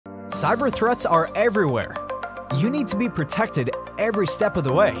Cyber threats are everywhere. You need to be protected every step of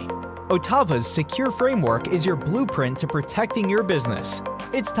the way. OTAVA's S.E.C.U.R.E framework is your blueprint to protecting your business.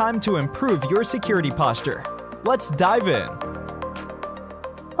 It's time to improve your security posture. Let's dive in.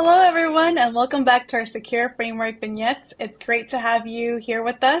 Hello everyone, and welcome back to our S.E.C.U.R.E framework vignettes. It's great to have you here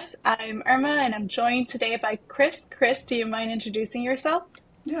with us. I'm Irma and I'm joined today by Chris. Chris, do you mind introducing yourself?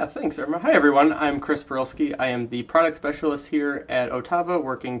 Yeah, thanks, Irma. Hi, everyone. I'm Chris Borelski. I am the product specialist here at OTAVA,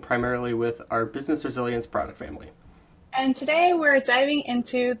 working primarily with our business resilience product family. And today we're diving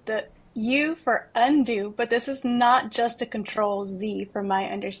into the U for undo, but this is not just a control Z from my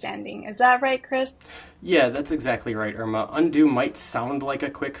understanding. Is that right, Chris? Yeah, that's exactly right, Irma. Undo might sound like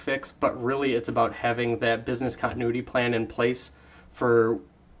a quick fix, but really it's about having that business continuity plan in place for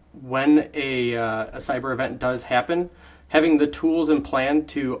when a cyber event does happen, having the tools and plan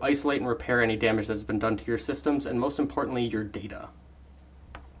to isolate and repair any damage that's been done to your systems, and most importantly, your data.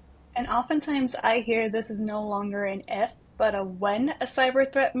 And oftentimes I hear this is no longer an if, but a when a cyber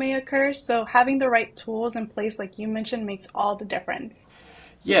threat may occur. So having the right tools in place, like you mentioned, makes all the difference.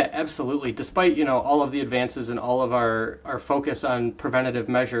 Yeah, absolutely. Despite, all of the advances and all of our focus on preventative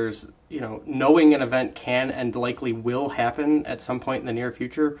measures, knowing an event can and likely will happen at some point in the near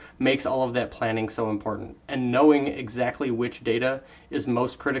future makes all of that planning so important. And knowing exactly which data is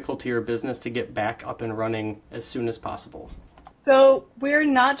most critical to your business to get back up and running as soon as possible. So we're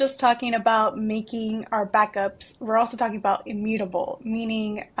not just talking about making our backups, we're also talking about immutable,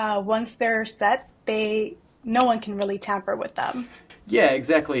 meaning once they're set, no one can really tamper with them. Yeah,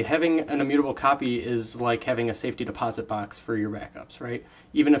 exactly. Having an immutable copy is like having a safety deposit box for your backups, right?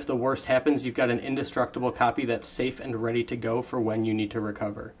 Even if the worst happens, you've got an indestructible copy that's safe and ready to go for when you need to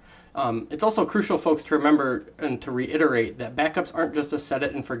recover. It's also crucial, folks, to remember and to reiterate that backups aren't just a set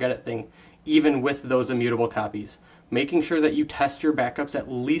it and forget it thing, even with those immutable copies. Making sure that you test your backups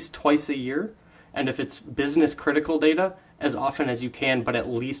at least twice a year, and if it's business critical data, as often as you can, but at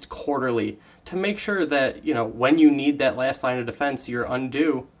least quarterly, to make sure that, when you need that last line of defense, your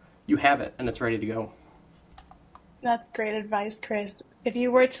undo, you have it and it's ready to go. That's great advice, Chris. If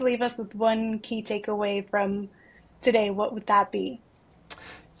you were to leave us with one key takeaway from today, what would that be?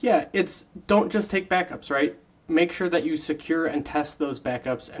 Yeah, it's don't just take backups, right? Make sure that you secure and test those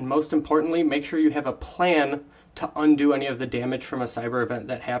backups, and most importantly, make sure you have a plan to undo any of the damage from a cyber event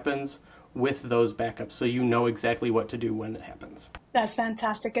that happens with those backups, so you know exactly what to do when it happens. That's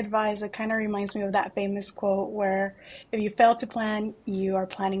fantastic advice. It kind of reminds me of that famous quote where if you fail to plan, you are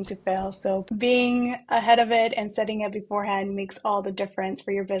planning to fail. So being ahead of it and setting it beforehand makes all the difference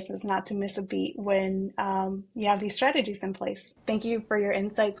for your business not to miss a beat when you have these strategies in place. Thank you for your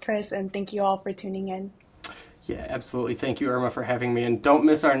insights, Chris, and thank you all for tuning in. Yeah, absolutely. Thank you, Irma, for having me. And don't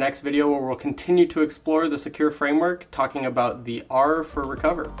miss our next video where we'll continue to explore the S.E.C.U.R.E framework, talking about the R for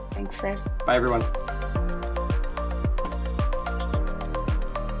recover. Thanks, Chris. Bye, everyone.